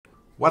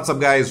What's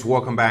up guys,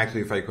 welcome back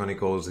to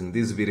CyberConnect. In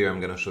this video I'm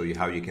going to show you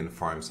how you can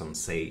farm some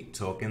SAY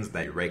tokens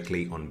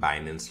directly on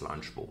Binance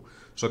Launchpool.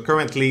 So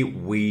currently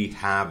we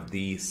have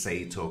the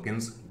SAY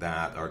tokens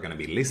that are going to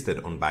be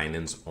listed on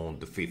Binance on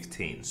the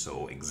 15th,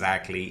 so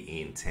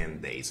exactly in 10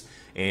 days.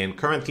 And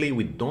currently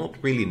we don't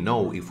really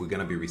know if we're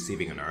going to be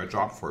receiving an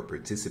airdrop for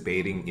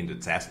participating in the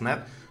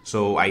testnet.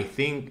 So I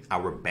think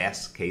our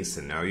best case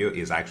scenario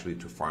is actually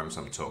to farm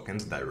some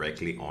tokens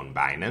directly on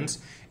Binance,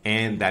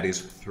 and that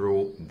is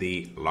through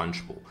the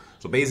Launchpool.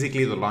 So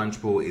basically the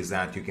Launchpool is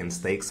that you can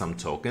stake some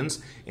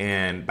tokens,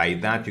 and by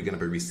that you're going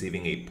to be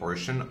receiving a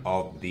portion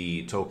of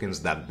the tokens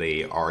that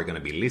they are going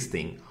to be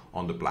listing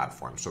on the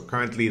platform. So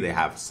currently they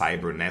have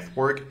Cyber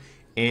Network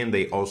and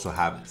they also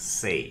have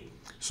SAY.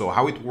 So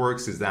how it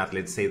works is that,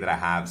 let's say that I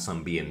have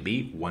some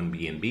BNB, one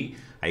BNB,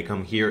 I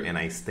come here and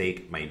I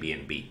stake my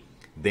BNB.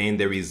 Then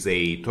there is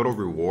a total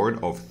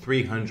reward of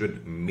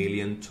 300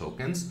 million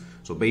tokens.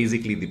 So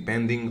basically,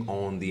 depending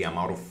on the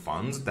amount of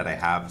funds that I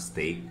have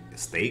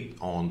staked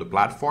on the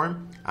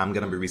platform, I'm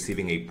going to be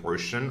receiving a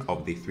portion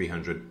of the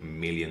 300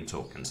 million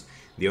tokens.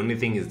 The only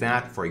thing is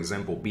that, for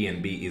example,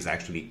 BNB is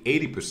actually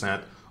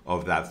 80%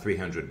 of that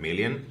 300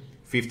 million.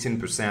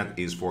 15%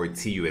 is for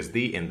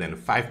TUSD and then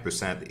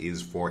 5%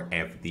 is for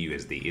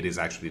FDUSD. It is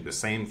actually the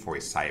same for a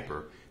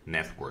Cyber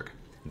Network.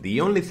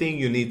 The only thing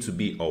you need to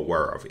be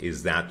aware of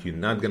is that you're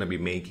not going to be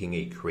making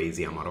a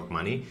crazy amount of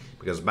money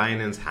because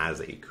Binance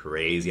has a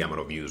crazy amount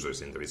of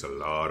users and there is a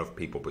lot of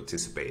people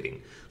participating.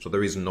 So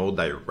there is no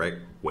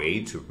direct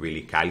way to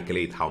really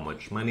calculate how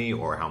much money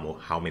or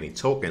how many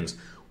tokens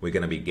we're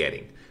going to be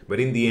getting. But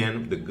in the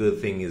end, the good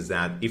thing is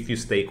that if you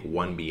stake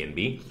one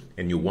BNB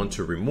and you want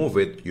to remove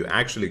it, you're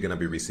actually going to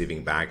be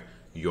receiving back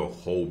your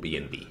whole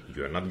BNB.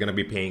 You're not going to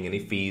be paying any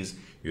fees.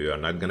 You are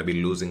not going to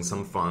be losing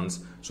some funds.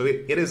 So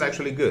it is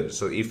actually good.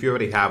 So if you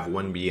already have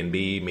one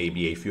BNB,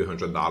 maybe a few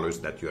 $100s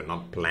that you're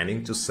not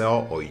planning to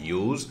sell or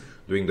use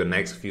during the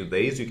next few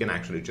days, you can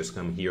actually just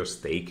come here,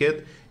 stake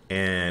it.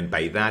 And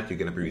by that, you're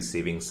going to be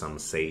receiving some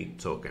SAY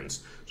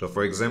tokens. So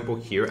for example,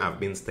 here I've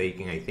been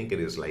staking, I think it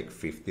is like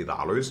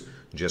 $50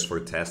 just for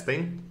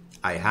testing.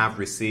 I have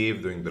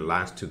received during the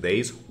last 2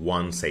 days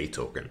one SAY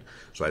token.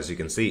 So as you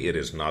can see, it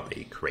is not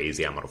a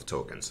crazy amount of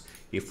tokens.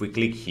 If we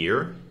click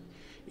here,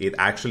 it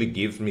actually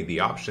gives me the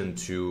option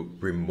to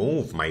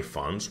remove my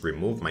funds,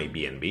 remove my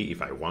BNB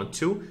if I want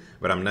to,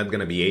 but I'm not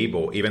going to be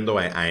able, even though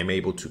I am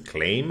able to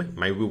claim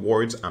my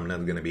rewards, I'm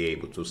not going to be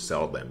able to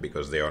sell them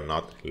because they are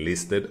not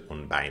listed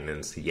on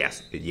Binance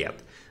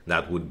yet.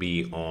 That would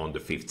be on the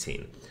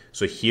 15th.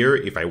 So here,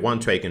 if I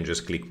want to, I can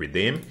just click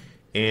redeem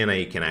and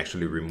I can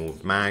actually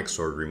remove max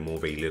or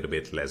remove a little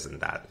bit less than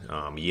that.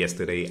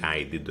 Yesterday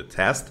I did the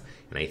test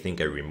and I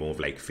think I removed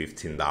like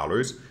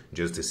 $15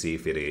 just to see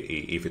if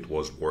it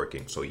was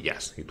working. So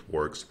yes, it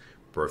works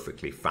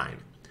perfectly fine.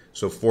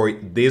 So for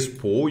this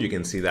pool, you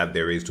can see that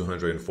there is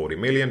 240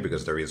 million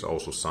because there is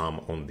also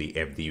some on the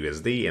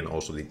FDUSD and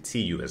also the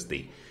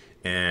TUSD.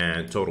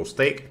 And total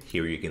stake,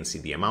 here you can see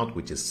the amount,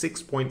 which is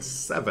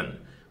 6.7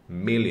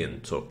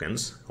 million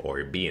tokens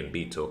or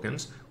BNB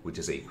tokens, which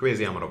is a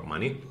crazy amount of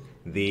money.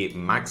 The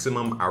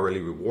maximum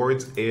hourly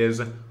rewards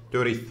is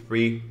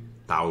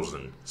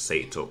 33,000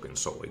 SAY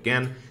tokens. So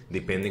again,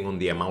 depending on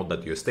the amount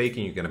that you're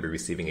staking, you're going to be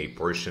receiving a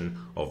portion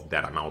of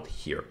that amount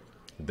here.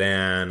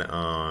 Then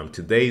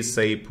today's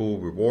SAY pool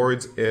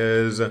rewards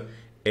is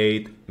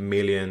 8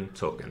 million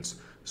tokens.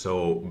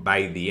 So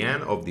by the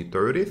end of the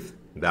 30th,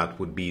 that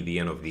would be the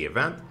end of the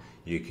event,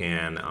 you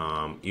can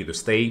either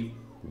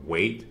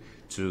wait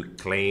to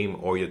claim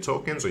all your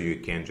tokens, or you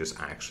can just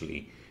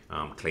actually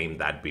claim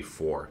that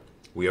before.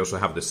 We also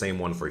have the same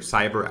one for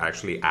Cyber. I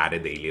actually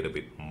added a little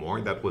bit more.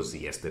 That was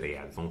yesterday.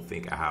 I don't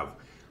think I have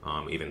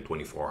even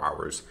 24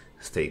 hours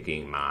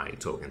staking my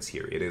tokens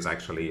here. It is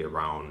actually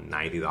around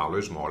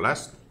 $90 more or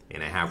less.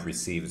 And I have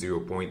received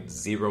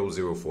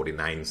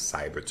 0.0049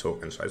 Cyber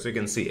tokens. So as you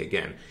can see,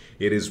 again,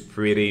 it is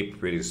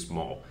pretty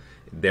small.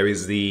 There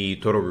is the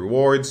total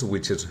rewards,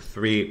 which is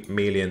 3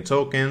 million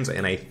tokens.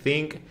 And I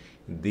think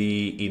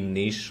the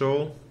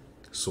initial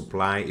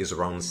supply is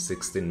around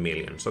 16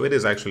 million. So it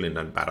is actually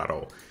not bad at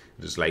all.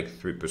 It's like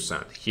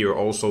 3%. Here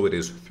also it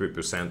is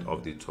 3%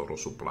 of the total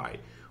supply,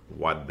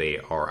 what they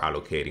are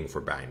allocating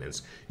for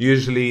Binance.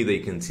 Usually they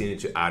continue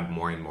to add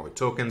more and more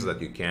tokens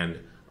that you can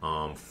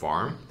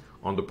farm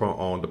on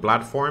the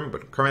platform,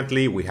 but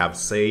currently we have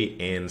SAY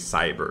and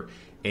Cyber.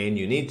 And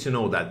you need to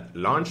know that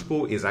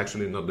Launchpool is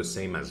actually not the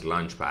same as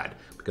Launchpad,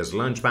 because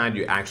Launchpad,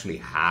 you actually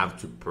have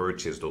to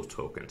purchase those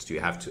tokens.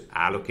 You have to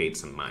allocate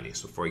some money.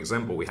 So for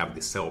example, we have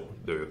the sell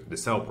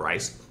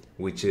price,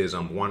 which is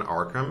on one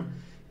Arkham,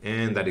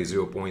 and that is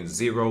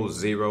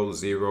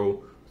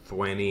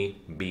 0.00020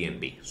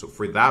 BNB. So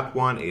for that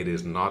one, it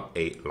is not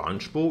a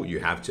Launchpool. You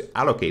have to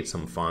allocate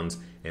some funds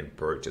and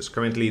purchase.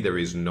 Currently, there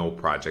is no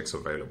projects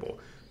available.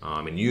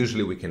 And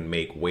usually we can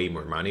make way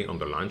more money on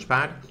the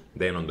Launchpad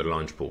than on the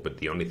Launchpool. But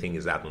the only thing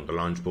is that on the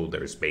Launchpool,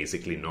 there is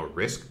basically no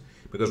risk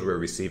because we're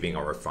receiving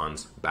our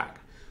funds back.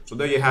 So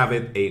there you have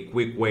it, a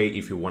quick way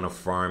if you want to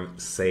farm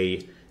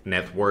SAY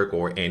network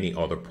or any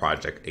other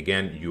project.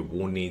 Again, you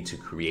will need to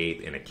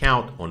create an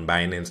account on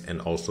Binance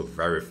and also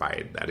verify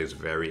it. That is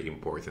very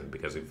important,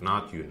 because if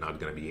not, you're not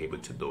going to be able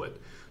to do it.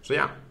 So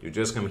yeah, you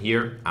just come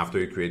here after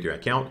you create your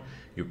account,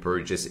 you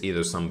purchase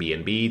either some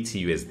BNB,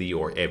 TUSD,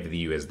 or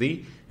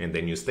FDUSD, and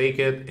then you stake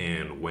it.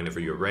 And whenever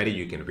you're ready,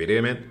 you can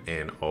redeem it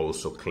and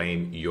also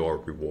claim your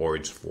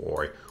rewards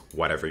for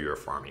whatever you're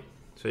farming.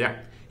 So yeah,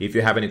 if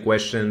you have any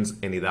questions,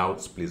 any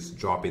doubts, please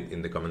drop it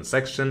in the comment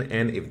section.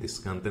 And if this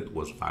content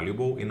was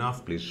valuable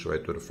enough, please share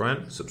it with a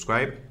friend,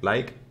 subscribe,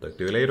 like. Talk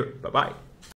to you later. Bye-bye.